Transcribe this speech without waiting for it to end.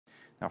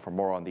Now, for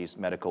more on these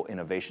medical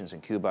innovations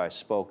in Cuba, I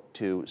spoke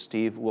to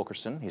Steve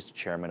Wilkerson. He's the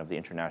chairman of the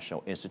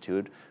International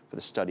Institute for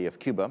the Study of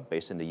Cuba,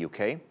 based in the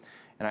UK.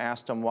 And I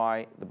asked him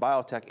why the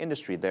biotech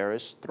industry there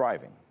is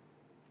thriving.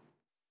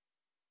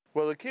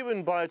 Well, the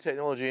Cuban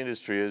biotechnology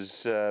industry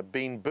has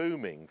been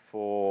booming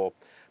for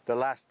the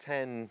last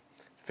 10,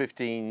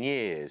 15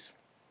 years.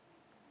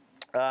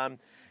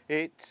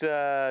 It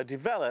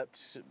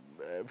developed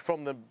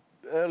from the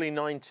early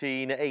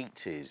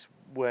 1980s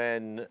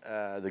when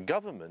the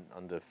government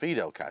under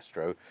Fidel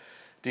Castro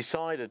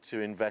decided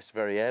to invest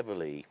very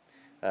heavily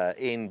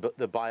in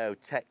the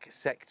biotech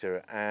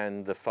sector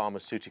and the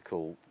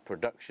pharmaceutical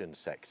production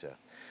sector.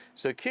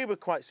 So Cuba,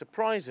 quite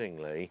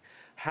surprisingly,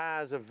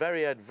 has a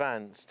very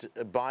advanced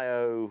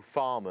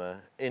biopharma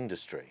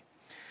industry.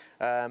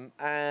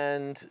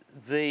 And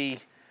the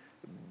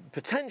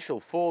potential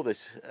for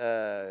this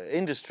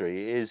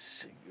industry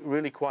is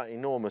really quite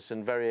enormous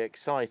and very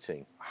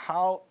exciting.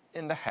 How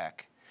in the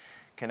heck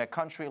can a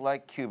country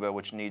like Cuba,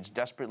 which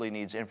desperately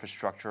needs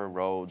infrastructure,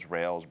 roads,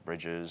 rails,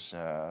 bridges,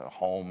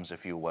 homes,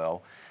 if you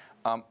will,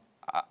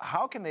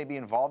 how can they be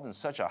involved in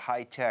such a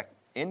high-tech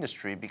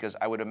industry? Because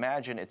I would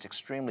imagine it's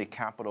extremely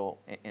capital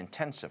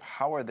intensive.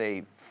 How are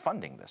they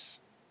funding this?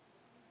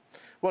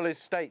 Well,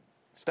 it's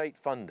state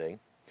funding,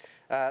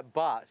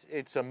 but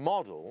it's a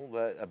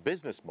model, a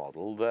business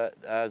model that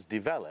has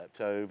developed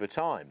over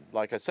time.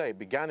 Like I say, it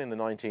began in the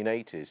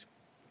 1980s.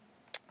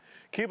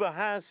 Cuba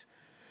has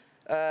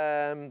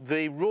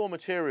the raw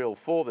material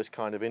for this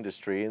kind of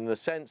industry in the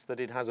sense that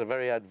it has a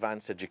very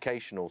advanced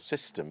educational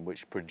system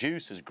which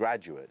produces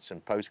graduates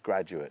and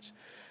postgraduates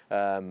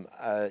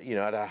you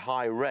know, at a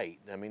high rate.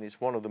 I mean,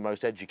 it's one of the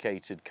most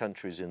educated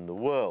countries in the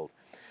world.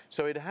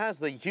 So it has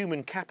the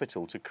human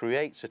capital to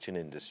create such an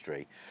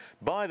industry.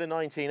 By the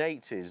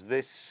 1980s,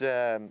 this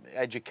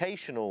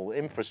educational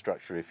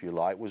infrastructure, if you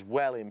like, was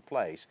well in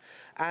place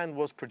and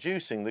was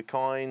producing the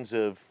kinds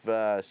of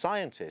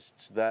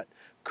scientists that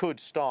could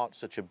start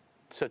such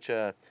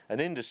an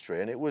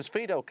industry. And it was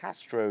Fidel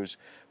Castro's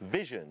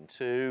vision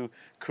to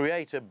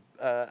create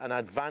an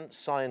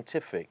advanced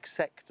scientific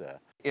sector.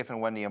 If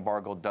and when the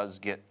embargo does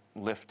get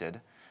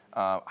lifted,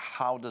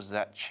 how does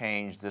that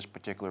change this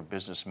particular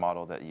business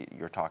model that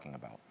you're talking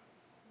about?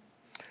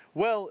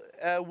 Well,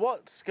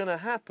 what's going to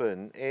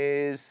happen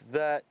is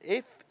that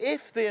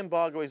if the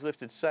embargo is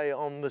lifted, say,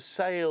 on the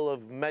sale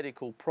of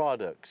medical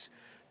products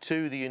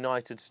to the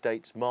United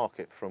States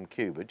market from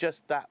Cuba,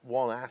 just that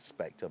one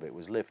aspect of it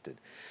was lifted,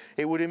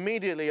 it would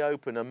immediately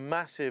open a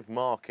massive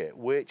market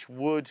which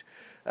would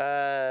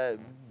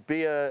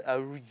be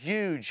a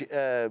huge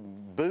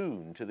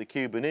boon to the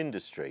Cuban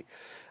industry.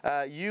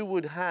 You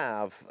would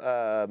have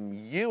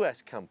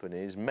US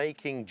companies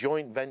making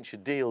joint venture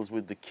deals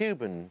with the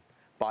Cuban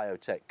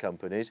biotech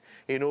companies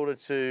in order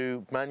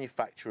to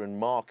manufacture and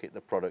market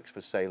the products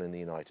for sale in the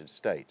United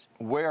States.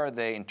 Where are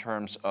they in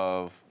terms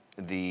of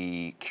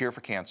the cure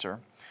for cancer,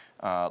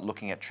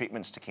 looking at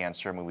treatments to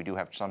cancer? I mean, we do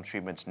have some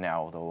treatments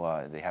now,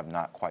 though they have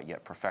not quite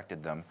yet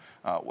perfected them.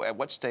 At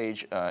what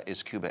stage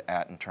is Cuba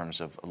at in terms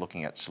of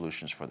looking at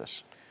solutions for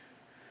this?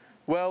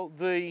 Well,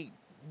 the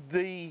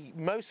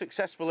most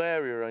successful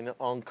area in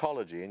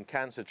oncology and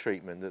cancer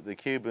treatment that the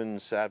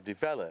Cubans have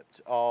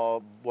developed are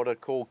what are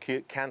called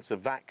cancer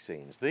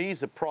vaccines.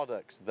 These are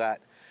products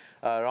that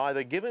are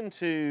either given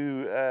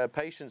to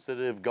patients that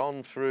have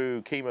gone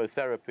through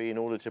chemotherapy in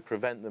order to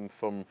prevent them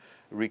from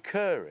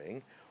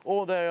recurring,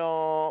 or they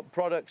are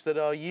products that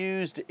are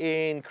used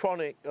in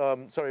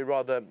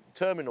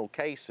terminal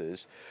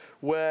cases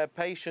where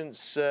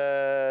patients'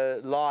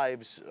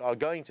 lives are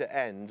going to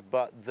end,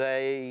 but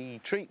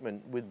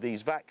treatment with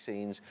these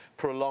vaccines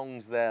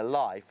prolongs their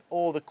life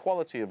or the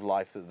quality of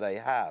life that they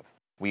have.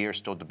 We are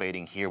still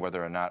debating here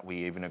whether or not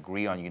we even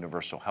agree on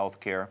universal health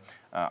care.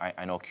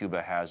 I know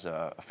Cuba has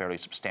a fairly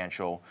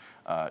substantial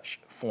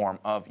form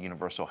of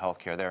universal health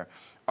care there.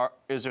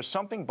 Is there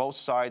something both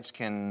sides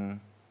can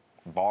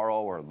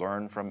borrow or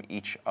learn from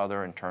each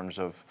other in terms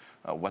of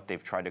what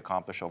they've tried to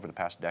accomplish over the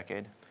past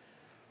decade?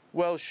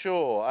 Well,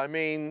 sure. I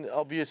mean,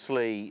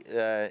 obviously,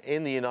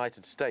 in the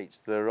United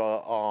States,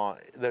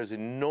 there's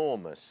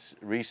enormous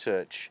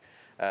research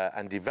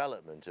and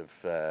development of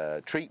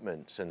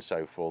treatments and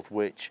so forth,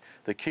 which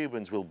the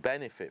Cubans will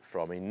benefit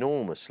from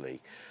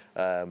enormously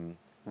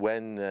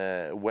when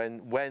the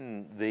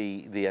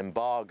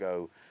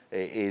embargo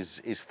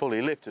is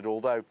fully lifted.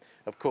 Although,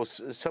 of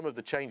course, some of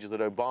the changes that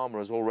Obama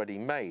has already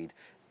made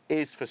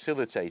is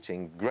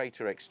facilitating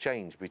greater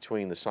exchange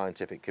between the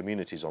scientific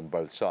communities on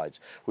both sides,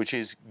 which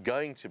is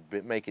going to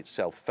make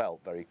itself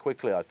felt very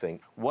quickly, I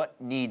think. What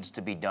needs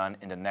to be done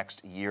in the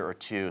next year or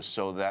two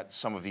so that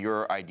some of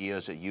your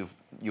ideas that you've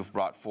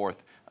brought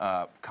forth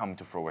come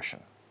to fruition?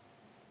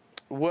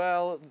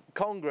 Well,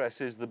 Congress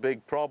is the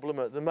big problem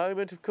at the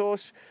moment, of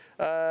course.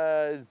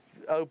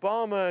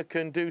 Obama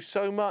can do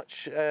so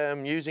much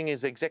using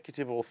his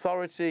executive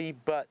authority,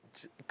 but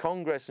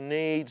Congress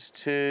needs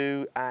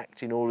to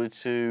act in order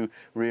to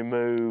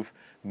remove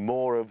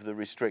more of the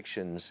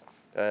restrictions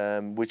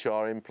which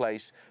are in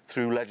place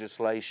through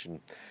legislation.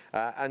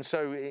 And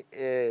so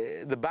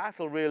the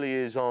battle really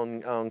is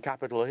on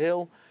Capitol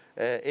Hill,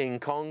 in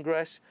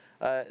Congress.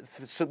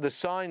 So the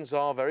signs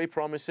are very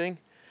promising,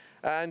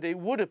 and it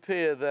would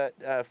appear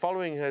that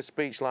following her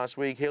speech last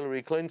week,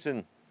 Hillary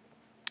Clinton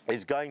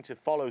is going to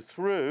follow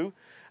through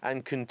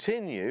and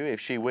continue, if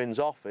she wins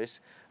office,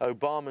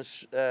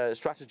 Obama's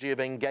strategy of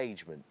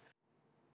engagement.